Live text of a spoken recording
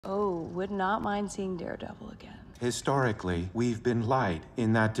Oh, would not mind seeing Daredevil again. Historically, we've been light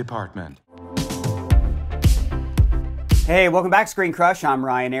in that department. Hey, welcome back, ScreenCrush. I'm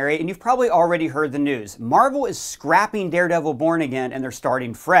Ryan Harriet, and you've probably already heard the news. Marvel is scrapping Daredevil Born Again, and they're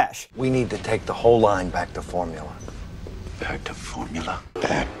starting fresh. We need to take the whole line back to formula. Back to formula.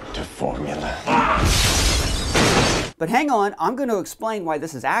 Back to formula. But hang on, I'm going to explain why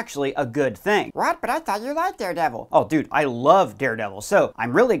this is actually a good thing. What? But I thought you liked Daredevil. Oh, dude, I love Daredevil, so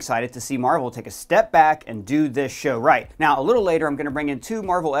I'm really excited to see Marvel take a step back and do this show right. Now, a little later, I'm going to bring in two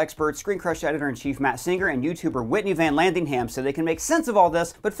Marvel experts, ScreenCrush Editor-in-Chief Matt Singer and YouTuber Whitney Van Landingham, so they can make sense of all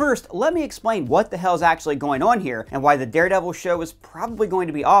this. But first, let me explain what the hell's actually going on here and why the Daredevil show is probably going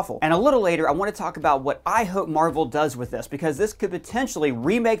to be awful. And a little later, I want to talk about what I hope Marvel does with this, because this could potentially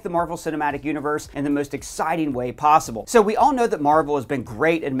remake the Marvel Cinematic Universe in the most exciting way possible. So we all know that Marvel has been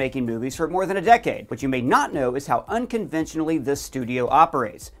great at making movies for more than a decade. What you may not know is how unconventionally this studio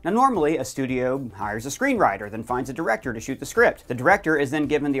operates. Now, normally a studio hires a screenwriter, then finds a director to shoot the script. The director is then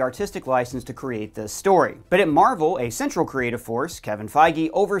given the artistic license to create this story. But at Marvel, a central creative force, Kevin Feige,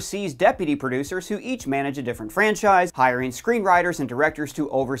 oversees deputy producers who each manage a different franchise, hiring screenwriters and directors to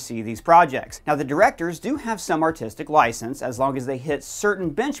oversee these projects. Now, the directors do have some artistic license as long as they hit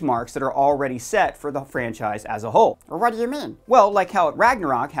certain benchmarks that are already set for the franchise as a whole. What do you mean? Well, like how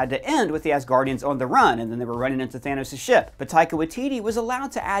Ragnarok had to end with the Asgardians on the run and then they were running into Thanos' ship. But Taika Waititi was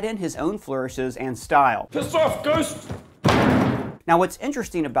allowed to add in his own flourishes and style. Piss off, Ghost! Now, what's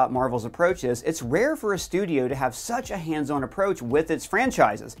interesting about Marvel's approach is it's rare for a studio to have such a hands-on approach with its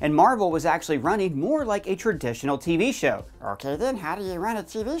franchises, and Marvel was actually running more like a traditional TV show. Okay then, how do you run a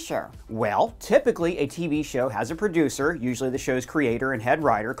TV show? Well, typically a TV show has a producer, usually the show's creator and head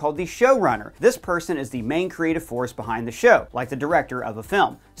writer, called the showrunner. This person is the main creative force behind the show, like the director of a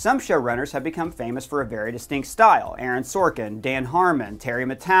film. Some showrunners have become famous for a very distinct style. Aaron Sorkin, Dan Harmon, Terry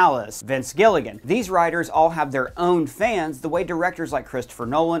Matalas, Vince Gilligan. These writers all have their own fans the way directors like Christopher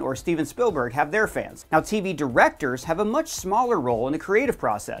Nolan or Steven Spielberg have their fans. Now, TV directors have a much smaller role in the creative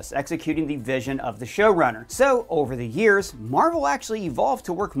process, executing the vision of the showrunner. So, over the years, Marvel actually evolved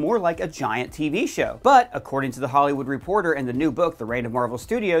to work more like a giant TV show. But, according to The Hollywood Reporter and the new book, The Reign of Marvel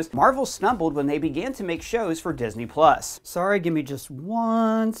Studios, Marvel stumbled when they began to make shows for Disney+. Sorry, give me just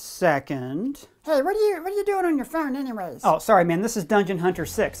 1 second. Hey, what are you doing on your phone anyways? Oh, sorry man, this is Dungeon Hunter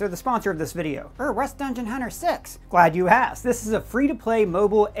 6. They're the sponsor of this video. Oh, what's Dungeon Hunter 6? Glad you asked. This is a free-to-play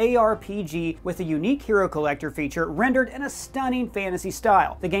mobile ARPG with a unique hero collector feature rendered in a stunning fantasy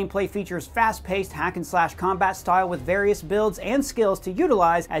style. The gameplay features fast-paced hack-and-slash combat style with various builds and skills to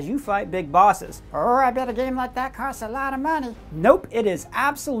utilize as you fight big bosses. Oh, I bet a game like that costs a lot of money. Nope, it is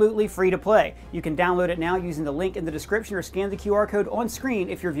absolutely free to play. You can download it now using the link in the description or scan the QR code on screen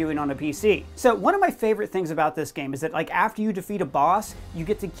if you're viewing on a PC. So one of my favorite things about this game is that, like, after you defeat a boss, you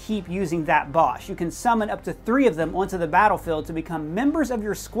get to keep using that boss. You can summon up to 3 of them onto the battlefield to become members of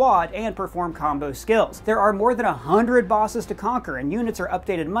your squad and perform combo skills. There are more than 100 bosses to conquer, and units are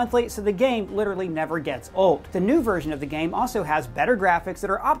updated monthly, so the game literally never gets old. The new version of the game also has better graphics that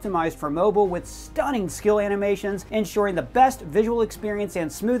are optimized for mobile with stunning skill animations, ensuring the best visual experience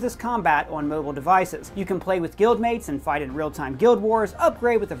and smoothest combat on mobile devices. You can play with guildmates and fight in real-time guild wars,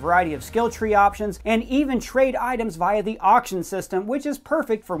 upgrade with a variety of skill tree options, and even trade items via the auction system, which is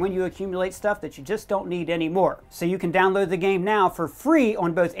perfect for when you accumulate stuff that you just don't need anymore. So you can download the game now for free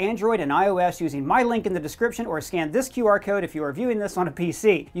on both Android and iOS using my link in the description, or scan this QR code if you are viewing this on a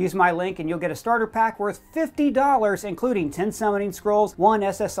PC. Use my link and you'll get a starter pack worth $50, including 10 summoning scrolls, 1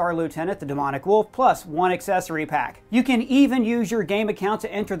 SSR Lieutenant, the Demonic Wolf, plus 1 accessory pack. You can even use your game account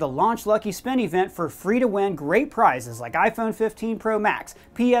to enter the Launch Lucky Spin event for free to win great prizes like iPhone 15 Pro Max,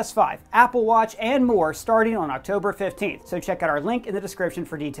 PS5, Apple Watch, and more starting on October 15th. So check out our link in the description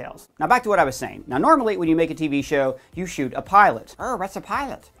for details. Now back to what I was saying. Now normally when you make a TV show, you shoot a pilot. Oh, what's a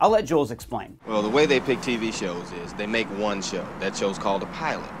pilot? I'll let Jules explain. Well, the way they pick TV shows is they make one show. That show's called a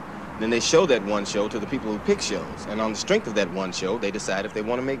pilot. Then they show that one show to the people who pick shows, and on the strength of that one show, they decide if they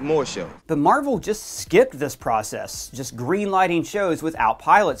want to make more shows. But Marvel just skipped this process, just greenlighting shows without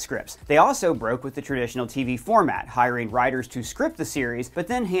pilot scripts. They also broke with the traditional TV format, hiring writers to script the series, but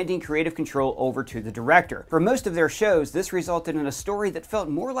then handing creative control over to the director. For most of their shows, this resulted in a story that felt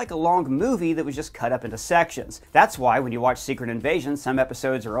more like a long movie that was just cut up into sections. That's why when you watch Secret Invasion, some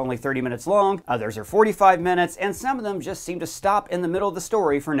episodes are only 30 minutes long, others are 45 minutes, and some of them just seem to stop in the middle of the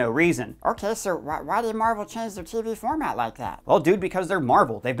story for no reason. reason. Okay, so why did Marvel change their TV format like that? Well, dude, because they're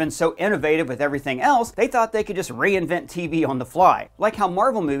Marvel. They've been so innovative with everything else, they thought they could just reinvent TV on the fly. Like how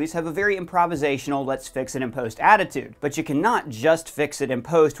Marvel movies have a very improvisational, let's fix it in post attitude. But you cannot just fix it in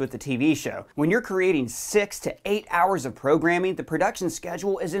post with the TV show. When you're creating 6 to 8 hours of programming, the production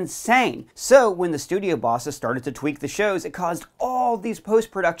schedule is insane. So when the studio bosses started to tweak the shows, it caused all these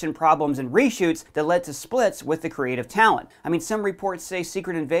post-production problems and reshoots that led to splits with the creative talent. I mean, some reports say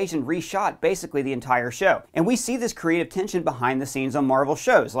Secret Invasion reshot basically the entire show. And we see this creative tension behind the scenes on Marvel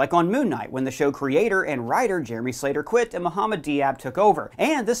shows, like on Moon Knight, when the show creator and writer Jeremy Slater quit and Mohamed Diab took over.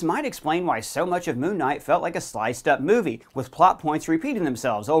 And this might explain why so much of Moon Knight felt like a sliced up movie, with plot points repeating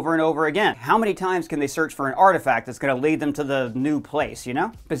themselves over and over again. How many times can they search for an artifact that's going to lead them to the new place, you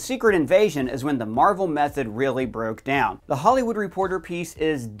know? But Secret Invasion is when the Marvel method really broke down. The Hollywood Reporter piece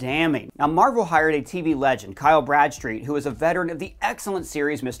is damning. Now, Marvel hired a TV legend, Kyle Bradstreet, who is a veteran of the excellent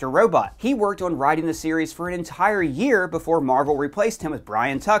series Mr. Robot. He worked on writing the series for an entire year before Marvel replaced him with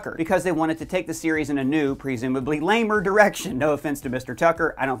Brian Tucker, because they wanted to take the series in a new, presumably lamer direction. No offense to Mr.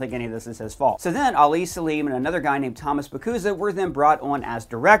 Tucker, I don't think any of this is his fault. So then Ali Salim and another guy named Thomas Bakuza were then brought on as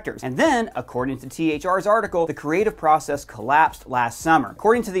directors. And then, according to THR's article, the creative process collapsed last summer.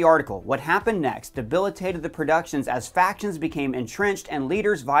 According to the article, what happened next debilitated the productions as factions became entrenched and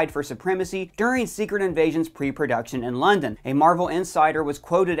leaders vied for supremacy during Secret Invasion's pre-production in London. A Marvel insider was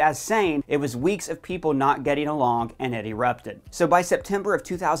quoted as saying it was weeks of people not getting along and it erupted. So by September of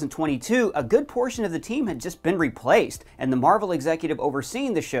 2022, a good portion of the team had just been replaced, and the Marvel executive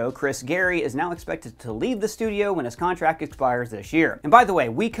overseeing the show, Chris Gary, is now expected to leave the studio when his contract expires this year. And by the way,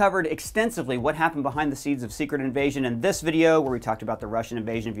 we covered extensively what happened behind the scenes of Secret Invasion in this video, where we talked about the Russian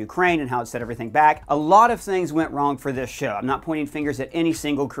invasion of Ukraine and how it set everything back. A lot of things went wrong for this show. I'm not pointing fingers at any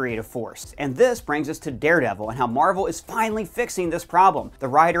single creative force. And this brings us to Daredevil and how Marvel is finally fixing this problem. The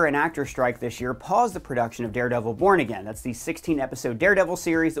writer and actor strike this year paused the production of Daredevil Born Again. That's the 16-episode Daredevil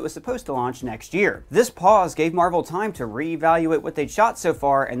series that was supposed to launch next year. This pause gave Marvel time to reevaluate what they'd shot so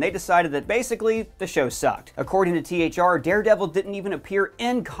far, and they decided that basically the show sucked. According to THR, Daredevil didn't even appear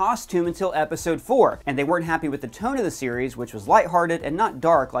in costume until episode 4, and they weren't happy with the tone of the series, which was lighthearted and not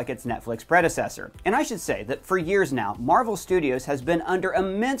dark like its Netflix predecessor. And I should say that for years now, Marvel Studios has been under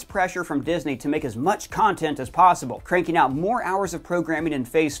immense pressure from Disney to make as much content as possible, cranking out more hours of programming in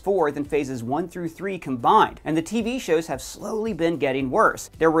Phase 4 than Phases 1 through 3 combined. And the TV shows have slowly been getting worse.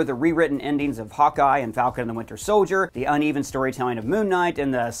 There were the rewritten endings of Hawkeye and Falcon and the Winter Soldier, the uneven storytelling of Moon Knight,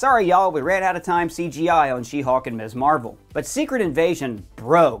 and the sorry y'all, we ran out of time CGI on She-Hulk and Ms. Marvel. But Secret Invasion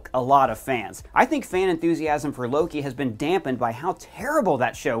broke a lot of fans. I think fan enthusiasm for Loki has been dampened by how terrible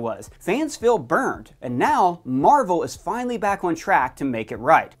that show was. Fans feel burned, and now Marvel is finally back on track to make it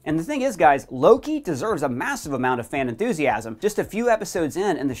right. And the thing is, guys, Loki deserves a massive amount of fan enthusiasm. Just a few episodes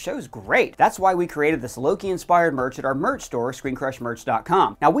in, and the show's great. That's why we created this Loki-inspired merch at our merch store,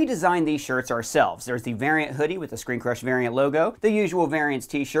 ScreenCrushMerch.com. Now, we designed these shirts ourselves. There's the variant hoodie with the ScreenCrush variant logo, the usual variants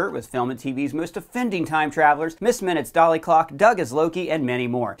t-shirt with film and TV's most offending time travelers, Miss Minute's Dolly Clock, Doug as Loki, and many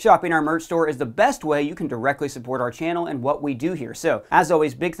more. Shopping our merch store is the best way you can directly support our channel and what we do here. So, as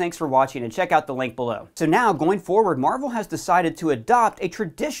always, big thanks for watching, and check out the link below. So now, going forward, Marvel has decided to adopt a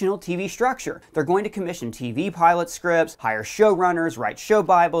traditional TV structure. They're going to commission TV pilot scripts, hire showrunners, write show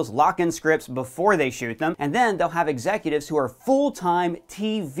bibles, lock in scripts before they shoot them, and then they'll have executives who are full-time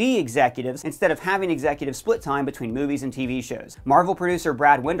TV executives instead of having executives split time between movies and TV shows. Marvel producer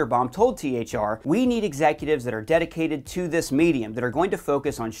Brad Winderbaum told THR, "We need executives that are dedicated to this medium, that are going to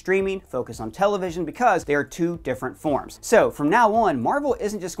focus on streaming, focus on television, because they are two different forms." So from now on, Marvel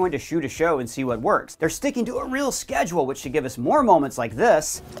isn't just going to shoot a show and see what works. They're sticking to a real schedule, which should give us more moments like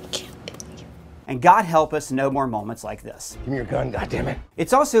this. And God help us, no more moments like this. Give me your gun, goddammit.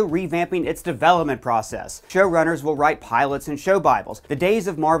 It's also revamping its development process. Showrunners will write pilots and show bibles. The days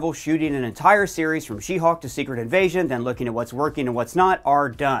of Marvel shooting an entire series from She-Hulk to Secret Invasion, then looking at what's working and what's not, are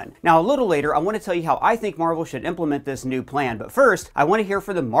done. Now, a little later, I want to tell you how I think Marvel should implement this new plan. But first, I want to hear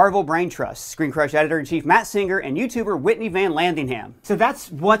from the Marvel Brain Trust, ScreenCrush Editor-in-Chief Matt Singer and YouTuber Whitney Van Landingham. So that's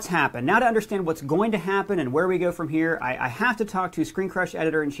what's happened. Now, to understand what's going to happen and where we go from here, I have to talk to ScreenCrush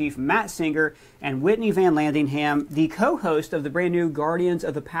Editor-in-Chief Matt Singer and Whitney Van Landingham, the co-host of the brand new Guardians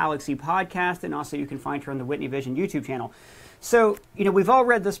of the Galaxy podcast, and also you can find her on the Whitney Vision YouTube channel. So, you know, we've all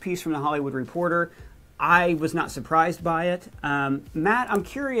read this piece from the Hollywood Reporter. I was not surprised by it. Matt, I'm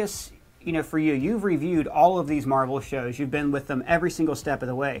curious, you know, for you, you've reviewed all of these Marvel shows. You've been with them every single step of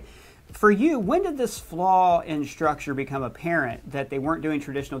the way. For you, when did this flaw in structure become apparent, that they weren't doing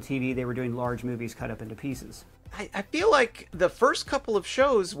traditional TV, they were doing large movies cut up into pieces? I feel like the first couple of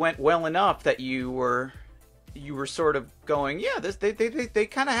shows went well enough that you were you were sort of going, yeah, they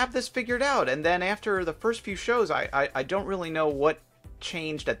kind of have this figured out. And then after the first few shows, I don't really know what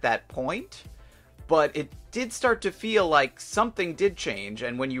changed at that point, but it did start to feel like something did change.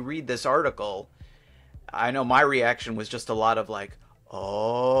 And when you read this article, I know my reaction was just a lot of like,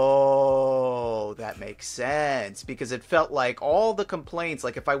 oh, that makes sense, because it felt like all the complaints,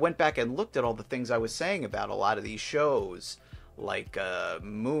 like if I went back and looked at all the things I was saying about a lot of these shows, like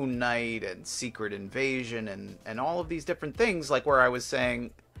Moon Knight and Secret Invasion and all of these different things, like where I was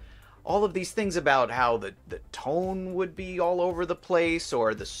saying all of these things about how the tone would be all over the place,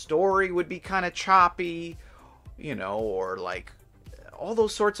 or the story would be kind of choppy, you know, or like all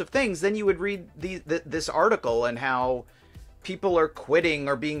those sorts of things. Then you would read this article and how people are quitting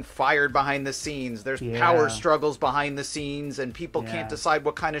or being fired behind the scenes. There's power struggles behind the scenes, and people can't decide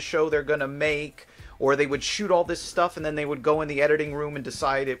what kind of show they're going to make. Or they would shoot all this stuff and then they would go in the editing room and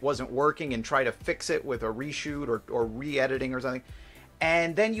decide it wasn't working and try to fix it with a reshoot or re-editing or something.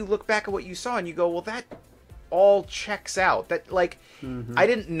 And then you look back at what you saw and you go, well, that all checks out. That, like, I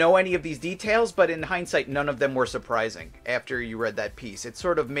didn't know any of these details, but in hindsight, none of them were surprising after you read that piece. It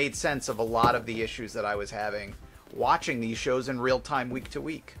sort of made sense of a lot of the issues that I was having watching these shows in real time, week to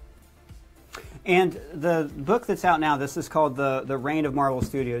week. And the book that's out now, this is called The Reign of Marvel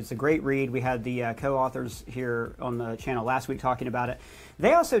Studios. It's a great read. We had the co-authors here on the channel last week talking about it.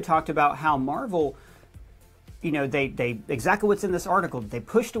 They also talked about how Marvel, you know, they exactly what's in this article, they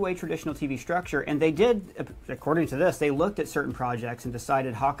pushed away traditional TV structure, and they did, according to this, they looked at certain projects and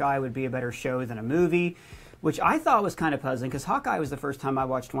decided Hawkeye would be a better show than a movie, which I thought was kind of puzzling, because Hawkeye was the first time I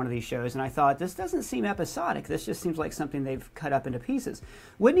watched one of these shows, and I thought, this doesn't seem episodic. This just seems like something they've cut up into pieces.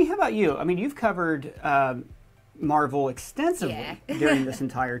 Whitney, how about you? I mean, you've covered Marvel extensively during this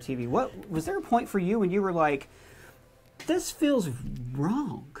entire TV. What was there a point for you when you were like, this feels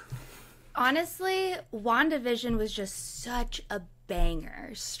wrong? Honestly, WandaVision was just such a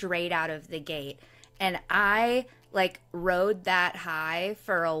banger straight out of the gate. And I like rode that high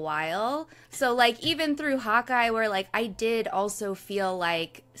for a while. So like even through Hawkeye, where like I did also feel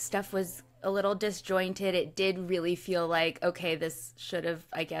like stuff was a little disjointed, it did really feel like, okay, this should have,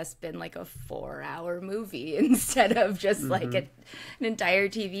 I guess, been like a 4-hour movie instead of just like an entire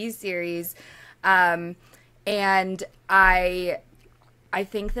TV series. And I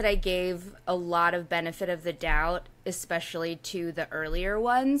think that I gave a lot of benefit of the doubt, especially to the earlier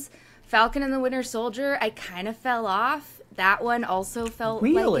ones. Falcon and the Winter Soldier, I kind of fell off. That one also felt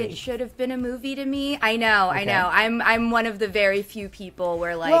like it should have been a movie to me. I know. I'm one of the very few people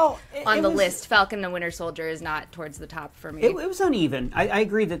where, like, on the list, Falcon and the Winter Soldier is not towards the top for me. It was uneven. I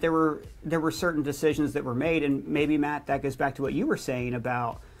agree that there were certain decisions that were made, and maybe, Matt, that goes back to what you were saying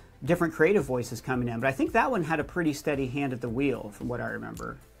about different creative voices coming in. But I think that one had a pretty steady hand at the wheel, from what I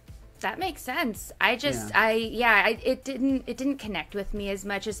remember. That makes sense. It didn't connect with me as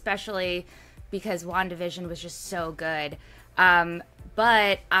much, especially because WandaVision was just so good.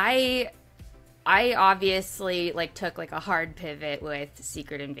 But I obviously like took like a hard pivot with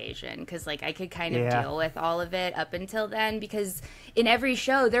Secret Invasion, because like I could kind of deal with all of it up until then, because in every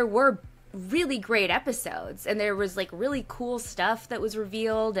show there were really great episodes and there was like really cool stuff that was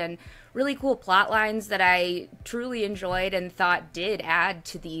revealed and really cool plot lines that I truly enjoyed and thought did add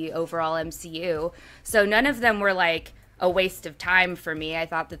to the overall MCU. So none of them were like a waste of time for me. I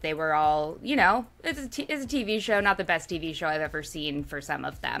thought that they were all, you know, it's a TV show, not the best TV show I've ever seen for some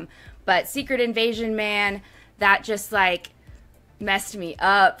of them. But Secret Invasion, man, that just like messed me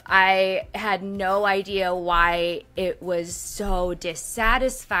up. I had no idea why it was so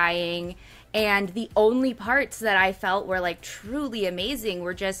dissatisfying, and the only parts that I felt were like truly amazing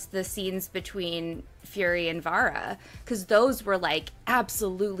were just the scenes between Fury and Vara, because those were like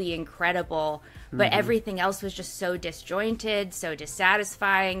absolutely incredible, but everything else was just so disjointed, so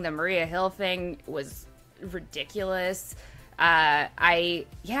dissatisfying. The Maria Hill thing was ridiculous.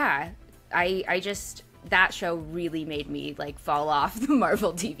 That show really made me like fall off the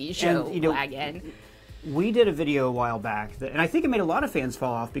Marvel TV show wagon. We did a video a while back, and I think it made a lot of fans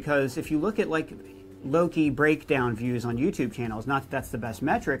fall off, because if you look at like Loki breakdown views on YouTube channels, not that that's the best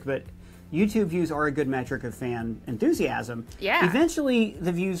metric, but YouTube views are a good metric of fan enthusiasm. Yeah. Eventually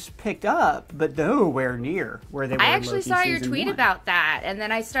the views picked up, but nowhere near where they were. I actually saw your tweet about that, and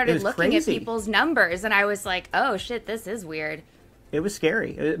then I started looking at people's numbers, and I was like, oh shit, this is weird. It was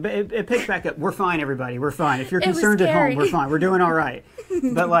scary. It picked back up. We're fine, everybody. We're fine. If you're concerned at home, we're fine. We're doing all right.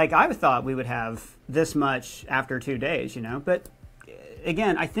 But like I thought we would have this much after 2 days, you know. But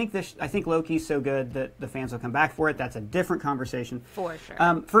again, I think Loki's so good that the fans will come back for it. That's a different conversation. For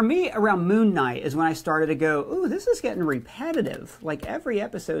sure. For me, around Moon Knight is when I started to go, ooh, this is getting repetitive. Like every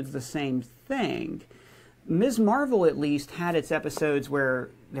episode's the same thing. Ms. Marvel at least had its episodes where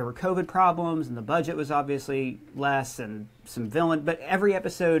there were COVID problems and the budget was obviously less and some villain, but every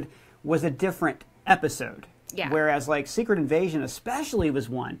episode was a different episode. Yeah. Whereas like Secret Invasion especially was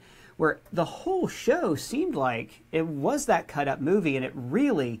one where the whole show seemed like it was that cut up movie, and it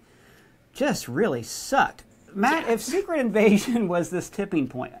really, just really sucked. Matt, if Secret Invasion was this tipping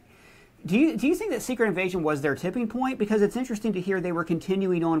point, do you think that Secret Invasion was their tipping point? Because it's interesting to hear they were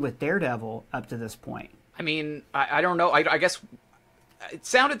continuing on with Daredevil up to this point. I mean, I don't know. I guess it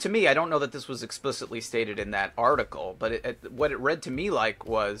sounded to me, I don't know that this was explicitly stated in that article, but what it read to me like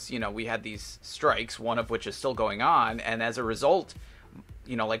was, you know, we had these strikes, one of which is still going on, and as a result,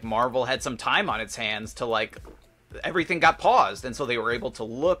 you know, like Marvel had some time on its hands to like, everything got paused, and so they were able to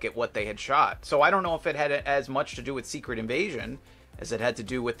look at what they had shot. So I don't know if it had as much to do with Secret Invasion as it had to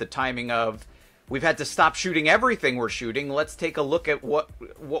do with the timing of, we've had to stop shooting everything we're shooting, let's take a look at what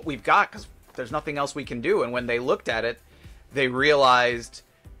we've got, because there's nothing else we can do. And when they looked at it, they realized,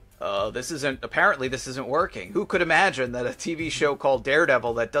 this isn't working. Who could imagine that a TV show called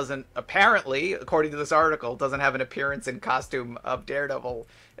Daredevil that doesn't, apparently, according to this article, doesn't have an appearance in costume of Daredevil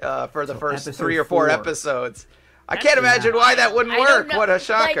for the first 3 or 4 episodes? I can't imagine why that wouldn't work. What a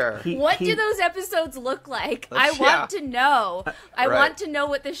shocker. Like, what do those episodes look like? I want to know. I want to know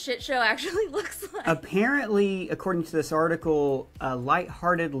what this shit show actually looks like. Apparently, according to this article, a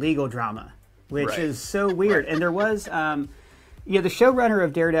lighthearted legal drama, which is so weird. And there was, the showrunner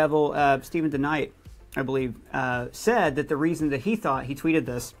of Daredevil, Stephen DeKnight, I believe, said that the reason that he tweeted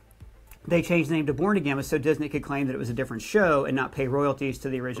this, they changed the name to Born Again was so Disney could claim that it was a different show and not pay royalties to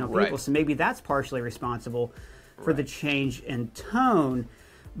the original people. So maybe that's partially responsible for the change in tone.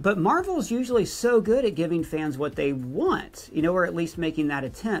 But Marvel's usually so good at giving fans what they want, or at least making that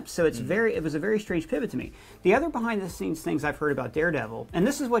attempt. So it's it was a very strange pivot to me. The other behind the scenes things I've heard about Daredevil, and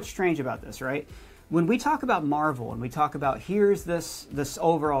this is what's strange about this, right? When we talk about Marvel and we talk about here's this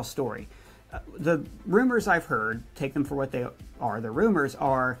overall story, the rumors I've heard, take them for what they are, the rumors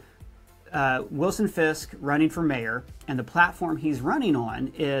are Wilson Fisk running for mayor, and the platform he's running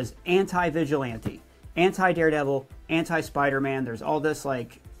on is anti-vigilante. Anti-Daredevil, anti-Spider-Man. There's all this,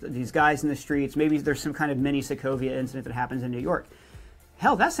 like, these guys in the streets. Maybe there's some kind of mini Sokovia incident that happens in New York.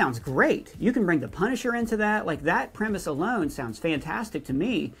 Hell, that sounds great. You can bring the Punisher into that. Like, that premise alone sounds fantastic to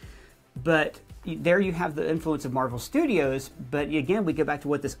me. But there you have the influence of Marvel Studios. But again, we go back to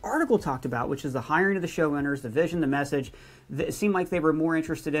what this article talked about, which is the hiring of the showrunners, the vision, the message. It seemed like they were more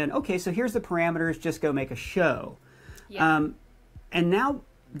interested in, okay, so here's the parameters, just go make a show. Yeah. And now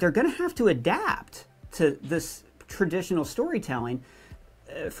they're going to have to adapt to this traditional storytelling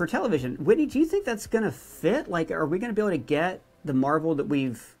for television. Whitney, do you think that's going to fit? Like, are we going to be able to get the Marvel that we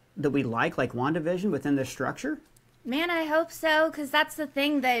like WandaVision, within this structure? Man, I hope so, because that's the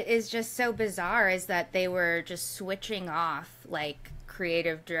thing that is just so bizarre, is that they were just switching off, like,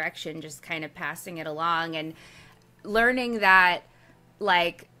 creative direction, just kind of passing it along, and learning that,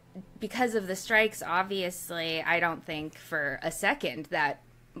 like, because of the strikes, obviously, I don't think for a second that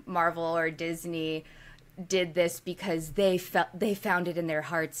Marvel or Disney did this because they found it in their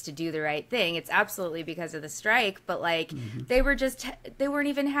hearts to do the right thing. It's absolutely because of the strike, but like they weren't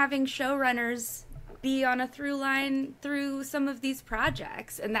even having showrunners be on a through line through some of these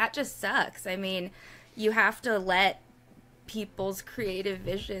projects, and that just sucks. I mean, you have to let people's creative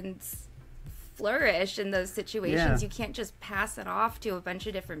visions flourish in those situations. You can't just pass it off to a bunch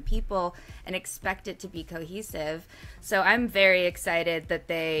of different people and expect it to be cohesive. So I'm very excited that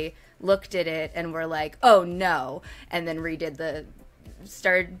they looked at it and were like, oh no, and then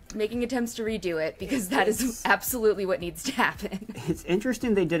started making attempts to redo it, because that is absolutely what needs to happen. It's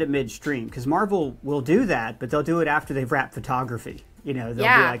interesting they did it midstream, because Marvel will do that, but they'll do it after they've wrapped photography. They'll be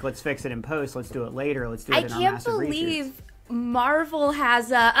like, let's fix it in post, let's do it later, let's do it in our massive reshoots. I can't believe Marvel has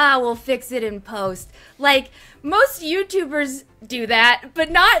we'll fix it in post. Like, most YouTubers do that,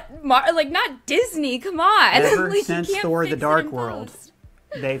 but not Disney. Come on. Ever since Thor: The Dark World,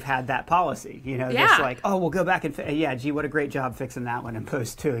 they've had that policy. Just like, oh, we'll go back and gee, what a great job fixing that one in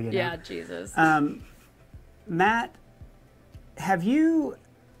post too. Yeah, Jesus. Matt,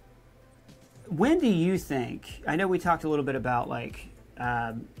 when do you think? I know we talked a little bit about like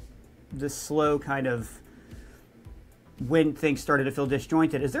the slow kind of, when things started to feel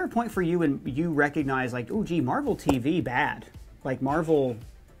disjointed. Is there a point for you when you recognize, like, oh, gee, Marvel TV bad? Like, Marvel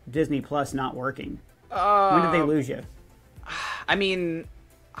Disney Plus not working? When did they lose you? I mean,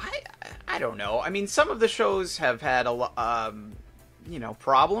 I don't know. I mean, some of the shows have had a lot,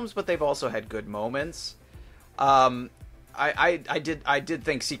 problems, but they've also had good moments. I did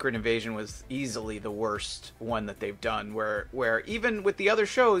think Secret Invasion was easily the worst one that they've done, where even with the other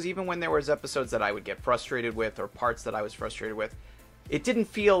shows, even when there was episodes that I would get frustrated with or parts that I was frustrated with, it didn't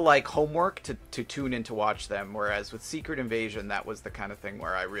feel like homework to tune in to watch them. Whereas with Secret Invasion, that was the kind of thing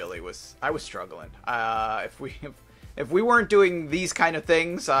where I was struggling. If we weren't doing these kind of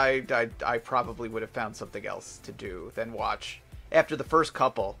things, I probably would have found something else to do than watch after the first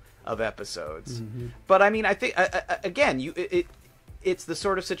couple of episodes. Mm-hmm. But I mean, I think again, it's the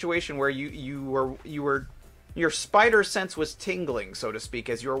sort of situation where your spider sense was tingling, so to speak,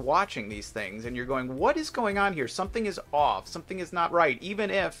 as you're watching these things, and you're going, "What is going on here? Something is off. Something is not right." Even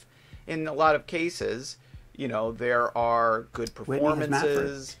if, in a lot of cases, there are good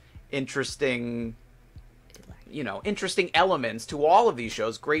performances, interesting elements to all of these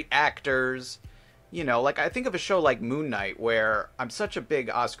shows, great actors. Like I think of a show like Moon Knight, where I'm such a big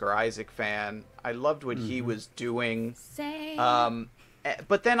Oscar Isaac fan. I loved what he was doing. Same.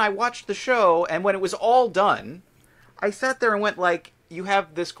 But then I watched the show, and when it was all done, I sat there and went like, you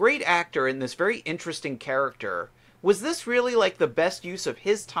have this great actor and this very interesting character. Was this really like the best use of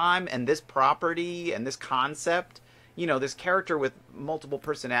his time and this property and this concept? This character with multiple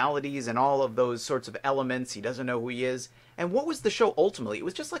personalities and all of those sorts of elements. He doesn't know who he is. And what was the show ultimately? It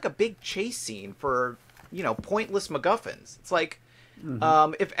was just like a big chase scene for, pointless MacGuffins. It's like,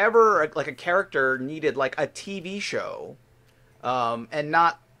 if ever like a character needed like a TV show, and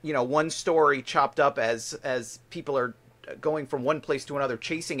not, one story chopped up as people are going from one place to another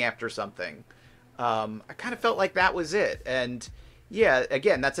chasing after something. I kind of felt like that was it. And yeah,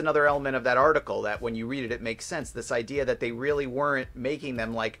 again, that's another element of that article that when you read it, it makes sense. This idea that they really weren't making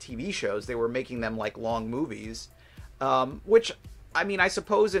them like TV shows. They were making them like long movies, which, I mean, I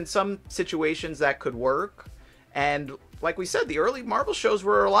suppose in some situations that could work. And like we said, the early Marvel shows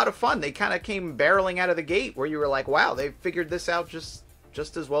were a lot of fun. They kind of came barreling out of the gate where you were like, wow, they figured this out just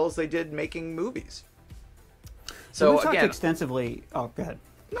as well as they did making movies. So we talked extensively. Oh, go ahead.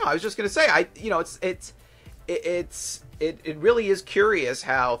 No, I was just going to say, it really is curious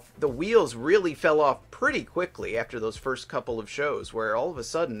how the wheels really fell off pretty quickly after those first couple of shows, where all of a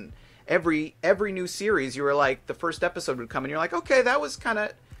sudden every new series, you were like, the first episode would come and you're like, okay, that was kind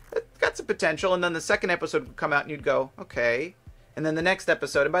of, got some potential. And then the second episode would come out and you'd go, okay. And then the next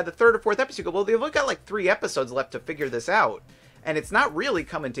episode, and by the third or fourth episode, you go, well, they've only got like 3 episodes left to figure this out. And it's not really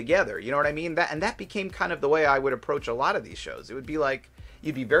coming together. You know what I mean? That became kind of the way I would approach a lot of these shows. It would be like,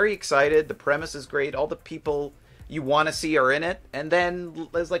 you'd be very excited. The premise is great. All the people you want to see are in it. And then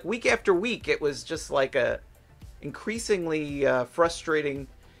it's like week after week, it was just like a increasingly frustrating,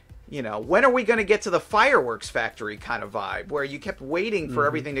 when are we going to get to the fireworks factory kind of vibe, where you kept waiting for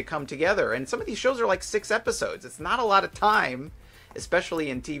everything to come together. And some of these shows are like 6 episodes. It's not a lot of time, especially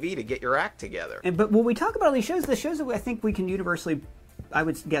in TV, to get your act together. But when we talk about all these shows, the shows that I think we can universally, I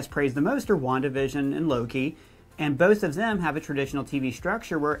would guess, praise the most are WandaVision and Loki. And both of them have a traditional TV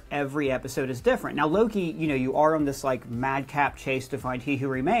structure where every episode is different. Now, Loki, you are on this like madcap chase to find He Who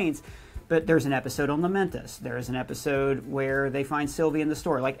Remains, but there's an episode on Lamentus. There's an episode where they find Sylvie in the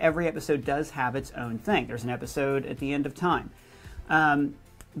store. Like, every episode does have its own thing. There's an episode at the end of time.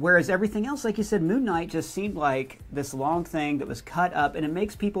 Whereas everything else, like you said, Moon Knight just seemed like this long thing that was cut up, and it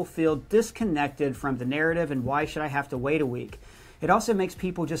makes people feel disconnected from the narrative, and why should I have to wait a week? It also makes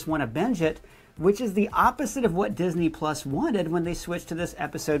people just want to binge it, which is the opposite of what Disney Plus wanted when they switched to this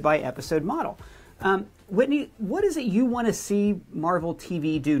episode-by-episode model. Whitney, what is it you want to see Marvel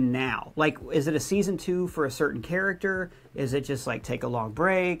TV do now? Like, is it a season 2 for a certain character? Is it just like take a long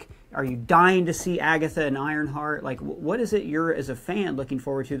break? Are you dying to see Agatha and Ironheart? Like, what is it you're, as a fan, looking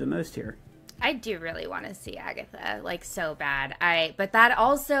forward to the most here? I do really want to see Agatha, like, so bad. But that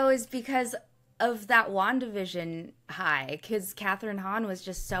also is because of that WandaVision high, because Catherine Hahn was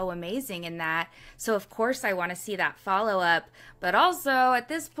just so amazing in that. So of course I want to see that follow-up, but also at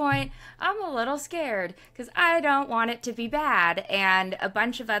this point I'm a little scared because I don't want it to be bad. And a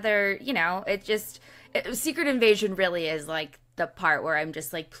bunch of other, Secret Invasion really is like the part where I'm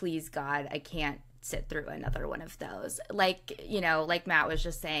just like, please God, I can't sit through another one of those. Like, like Matt was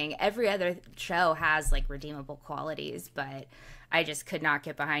just saying, every other show has like redeemable qualities, but I just could not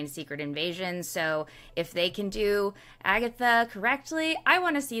get behind Secret Invasion. So if they can do Agatha correctly, I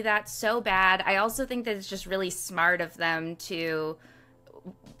want to see that so bad. I also think that it's just really smart of them to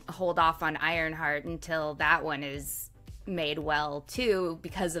hold off on Ironheart until that one is made well too,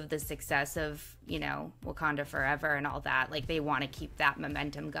 because of the success of, Wakanda Forever and all that. Like, they want to keep that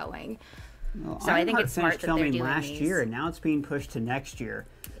momentum going. Well, so I think it's smart that they're doing last these. year, and now it's being pushed to next year.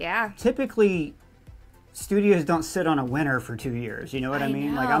 Yeah. Typically, studios don't sit on a winner for 2 years. You know what I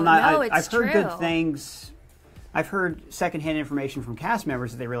mean? know. Like, I'm not. No, I've heard true. good things I've heard secondhand information from cast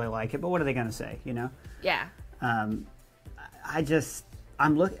members that they really like it, but what are they going to say, you know? Yeah. And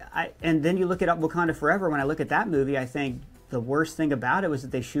then you look at Wakanda Forever. When I look at that movie, I think the worst thing about it was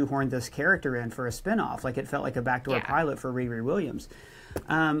that they shoehorned this character in for a spinoff. Like, it felt like a backdoor pilot for Riri Williams.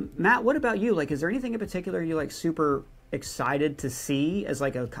 Matt, what about you? Like, is there anything in particular you like super excited to see as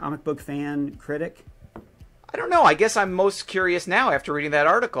like a comic book fan critic? I don't know. I guess I'm most curious now after reading that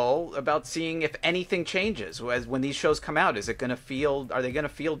article about seeing if anything changes when these shows come out. Are they going to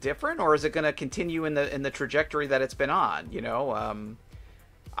feel different, or is it going to continue in the trajectory that it's been on? You know,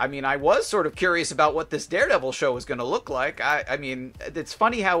 I mean, I was sort of curious about what this Daredevil show was going to look like. I mean, it's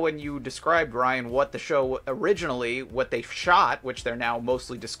funny how when you described, Ryan, what the show originally, what they shot, which they're now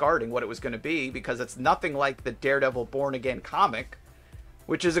mostly discarding, what it was going to be, because it's nothing like the Daredevil Born Again comic,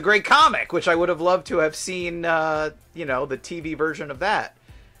 which is a great comic, which I would have loved to have seen, you know, the TV version of that.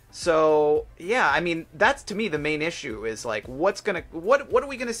 So, yeah, I mean, that's to me the main issue is like, what are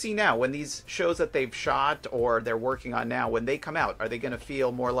we gonna see now when these shows that they've shot or they're working on now, when they come out, are they gonna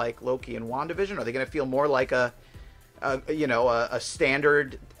feel more like Loki and WandaVision? Are they gonna feel more like a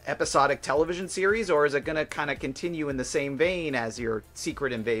standard episodic television series, or is it gonna kind of continue in the same vein as your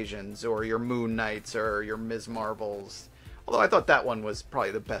Secret Invasions or your Moon Knights or your Ms. Marvels? Although I thought that one was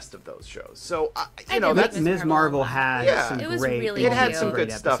probably the best of those shows. So, that's Ms. Marvel had some it was great, really it had cute. some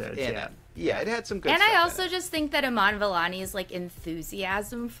good stuff episodes, in it. Yeah, it had some good and stuff. I also just think that Iman Vellani's like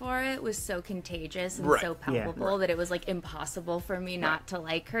enthusiasm for it was so contagious and so palpable that it was like impossible for me not to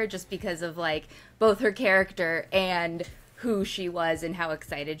like her, just because of like both her character and who she was and how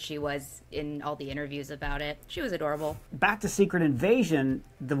excited she was in all the interviews about it. She was adorable. Back to Secret Invasion,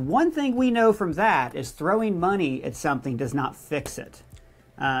 the one thing we know from that is throwing money at something does not fix it.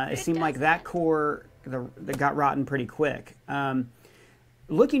 It seemed like that core that got rotten pretty quick.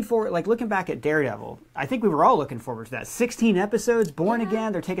 Looking back at Daredevil, I think we were all looking forward to that. 16 episodes, Born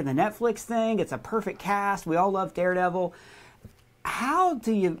Again, they're taking the Netflix thing, it's a perfect cast, we all love Daredevil.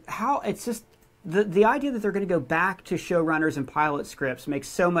 It's just, the idea that they're going to go back to showrunners and pilot scripts makes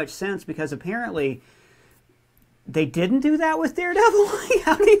so much sense, because apparently they didn't do that with Daredevil.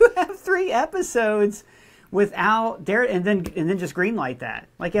 How do you have 3 episodes without and then just greenlight that?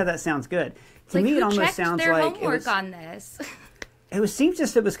 Like, yeah, that sounds good. To me, it almost sounds their like homework on this. It seems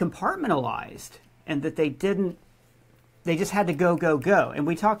just it was compartmentalized, and that they just had to go. And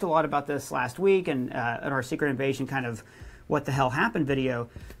we talked a lot about this last week and in our Secret Invasion kind of what the hell happened video.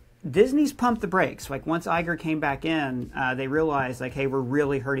 Disney's pumped the brakes. Like, once Iger came back in, they realized, like, hey, we're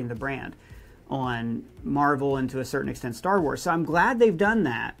really hurting the brand on Marvel and to a certain extent Star Wars. So I'm glad they've done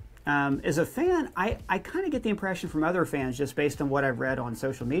that. As a fan, I kind of get the impression from other fans, just based on what I've read on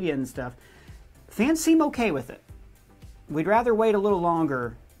social media and stuff, fans seem okay with it. We'd rather wait a little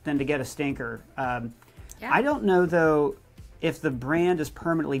longer than to get a stinker. I don't know, though, if the brand is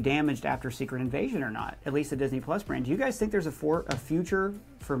permanently damaged after Secret Invasion or not, at least the Disney Plus brand. Do you guys think there's a future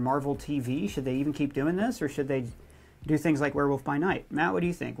for Marvel TV? Should they even keep doing this, or should they do things like Werewolf by Night? Matt, what do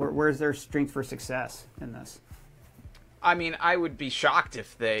you think? Where's their strength for success in this? I mean, I would be shocked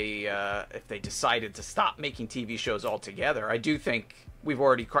if they decided to stop making TV shows altogether. I do think we've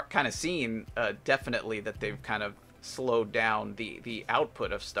already kind of seen definitely that they've kind of slowed down the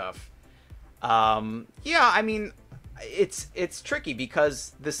output of stuff. Yeah, I mean, it's tricky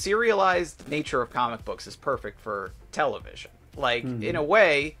because the serialized nature of comic books is perfect for television. Like, in a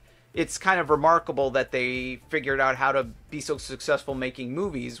way, it's kind of remarkable that they figured out how to be so successful making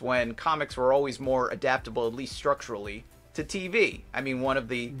movies when comics were always more adaptable, at least structurally, to TV. I mean, one of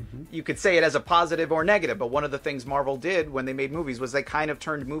the, you could say it as a positive or negative, but one of the things Marvel did when they made movies was they kind of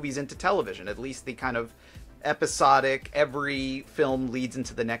turned movies into television, at least the kind of episodic, every film leads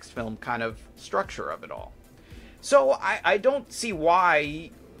into the next film kind of structure of it all. So I don't see why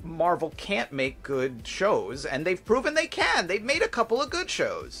Marvel can't make good shows, and they've proven they can. They've made a couple of good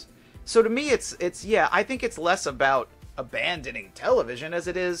shows. So to me, it's yeah, I think it's less about abandoning television as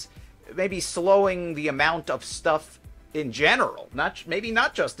it is maybe slowing the amount of stuff in general. Maybe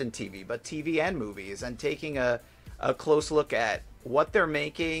not just in TV, but TV and movies, and taking a close look at what they're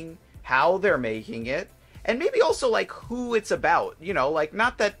making, how they're making it, and maybe also like who it's about. You know, like,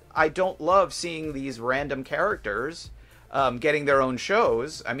 not that I don't love seeing these random characters getting their own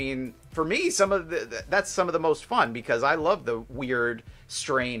shows. I mean, for me, that's some of the most fun, because I love the weird,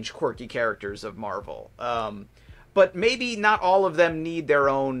 strange, quirky characters of Marvel. But maybe not all of them need their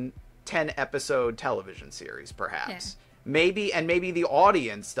own 10-episode television series, perhaps. Yeah. Maybe the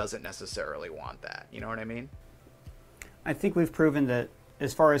audience doesn't necessarily want that. You know what I mean? I think we've proven that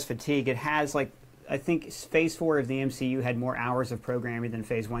as far as fatigue, it has, like, I think Phase 4 of the MCU had more hours of programming than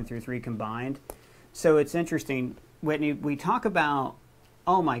Phase 1 through 3 combined. So it's interesting, Whitney, we talk about,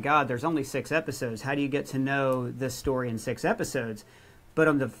 oh my God, there's only 6 episodes. How do you get to know this story in 6 episodes? But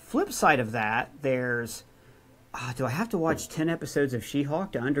on the flip side of that, there's, do I have to watch 10 episodes of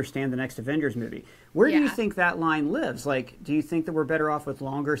She-Hulk to understand the next Avengers movie? Where do you think that line lives? Like, do you think that we're better off with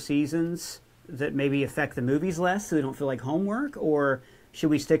longer seasons that maybe affect the movies less so they don't feel like homework? Or should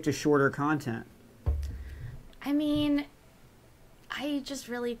we stick to shorter content? I mean, I just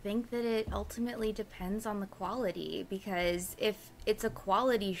really think that it ultimately depends on the quality, because if it's a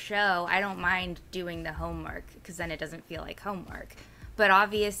quality show, I don't mind doing the homework because then it doesn't feel like homework. But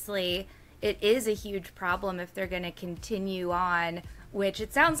obviously, it is a huge problem if they're going to continue on, which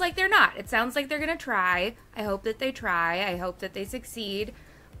it sounds like they're not. It sounds like they're going to try. I hope that they try. I hope that they succeed.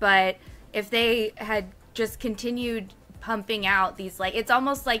 But if they had just continued pumping out these, like, it's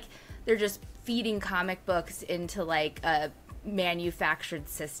almost like they're just feeding comic books into like a manufactured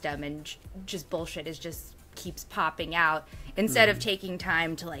system, and just bullshit is just keeps popping out instead of taking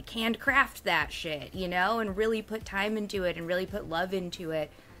time to like handcraft that shit, you know, and really put time into it and really put love into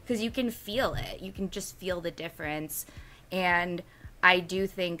it, because you can feel it. You can just feel the difference. And I do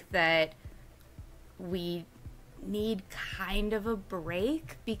think that we need kind of a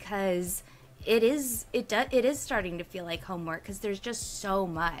break, because it is starting to feel like homework, because there's just so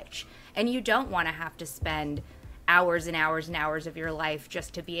much, and you don't want to have to spend hours and hours and hours of your life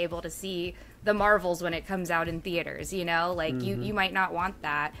just to be able to see the Marvels when it comes out in theaters, you know? Like, you might not want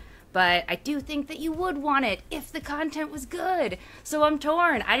that, but I do think that you would want it if the content was good. So I'm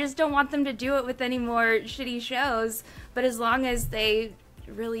torn. I just don't want them to do it with any more shitty shows, but as long as they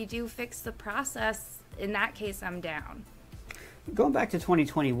really do fix the process, in that case, I'm down. Going back to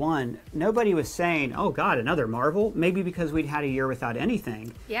 2021, nobody was saying, oh God, another Marvel? Maybe because we'd had a year without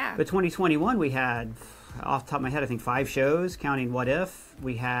anything. Yeah. But 2021, we had, off the top of my head, I think 5 shows, counting What If.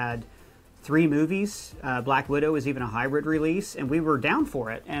 We had 3 movies. Black Widow was even a hybrid release, and we were down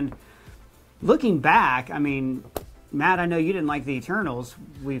for it. And looking back, I mean, Matt, I know you didn't like the Eternals.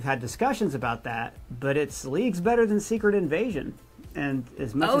 We've had discussions about that, but it's leagues better than Secret Invasion. And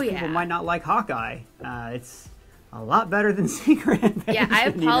as much as people might not like Hawkeye, it's a lot better than Secret Invasion. Yeah, I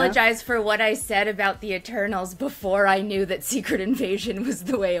apologize for what I said about the Eternals before I knew that Secret Invasion was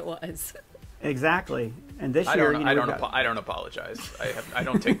the way it was. Exactly. And this year, I don't apologize. I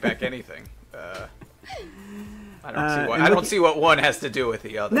don't take back anything. I don't see what one has to do with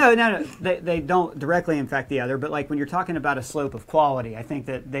the other. No. They don't directly infect the other, but like when you're talking about a slope of quality, I think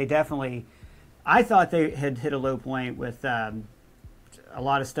that they definitely, I thought they had hit a low point with a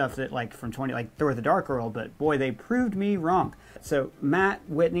lot of stuff that like from like Thor the Dark World, but boy, they proved me wrong. So Matt,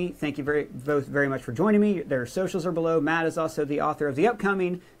 Whitney, thank you both very much for joining me. Their socials are below. Matt is also the author of the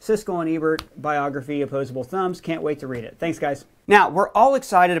upcoming Siskel and Ebert biography, Opposable Thumbs. Can't wait to read it. Thanks, guys. Now, we're all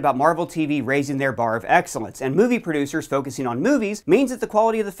excited about Marvel TV raising their bar of excellence, and movie producers focusing on movies means that the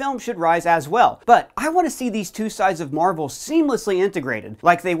quality of the film should rise as well. But I want to see these two sides of Marvel seamlessly integrated,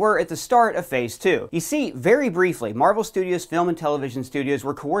 like they were at the start of Phase 2. You see, very briefly, Marvel Studios' film and television studios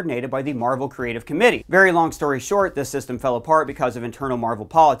were coordinated by the Marvel Creative Committee. Very long story short, this system fell apart because of internal Marvel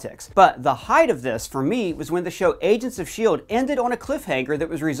politics. But the height of this, for me, was when the show Agents of S.H.I.E.L.D. ended on a cliffhanger that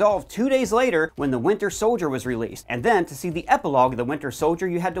was resolved 2 days later when The Winter Soldier was released. And then, to see the epilogue of The Winter Soldier,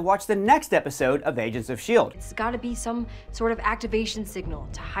 you had to watch the next episode of Agents of S.H.I.E.L.D. It's gotta be some sort of activation signal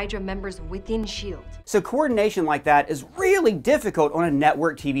to Hydra members within S.H.I.E.L.D. So coordination like that is really difficult on a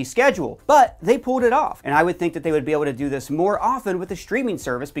network TV schedule, but they pulled it off. And I would think that they would be able to do this more often with a streaming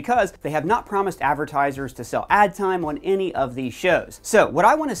service because they have not promised advertisers to sell ad time on any of these shows. So what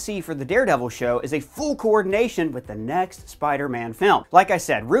I want to see for the Daredevil show is a full coordination with the next Spider-Man film. Like I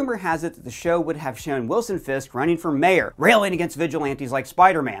said, rumor has it that the show would have shown Wilson Fisk running for mayor, railing against vigilantes like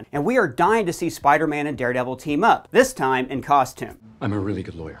Spider-Man. And we are dying to see Spider-Man and Daredevil team up, this time in costume. I'm a really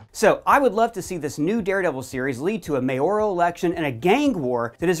good lawyer. So I would love to see this new Daredevil series lead to a mayoral election and a gang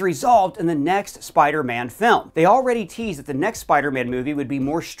war that is resolved in the next Spider-Man film. They already teased that the next Spider-Man movie would be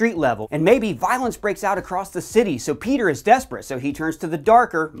more street level, and maybe violence breaks out across the city, so Peter is desperate, so he turns to the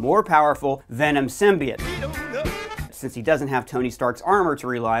darker, more powerful Venom symbiote, since he doesn't have Tony Stark's armor to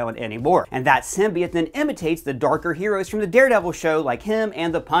rely on anymore. And that symbiote then imitates the darker heroes from the Daredevil show like him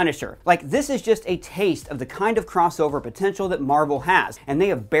and the Punisher. Like, this is just a taste of the kind of crossover potential that Marvel has, and they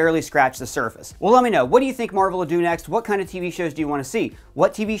have barely scratched the surface. Well, let me know, what do you think Marvel will do next? What kind of TV shows do you want to see?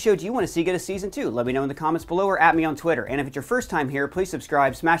 What TV show do you want to see get a season 2? Let me know in the comments below or at me on Twitter. And if it's your first time here, please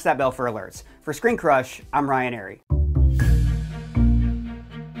subscribe, smash that bell for alerts. For ScreenCrush, I'm Ryan Airy.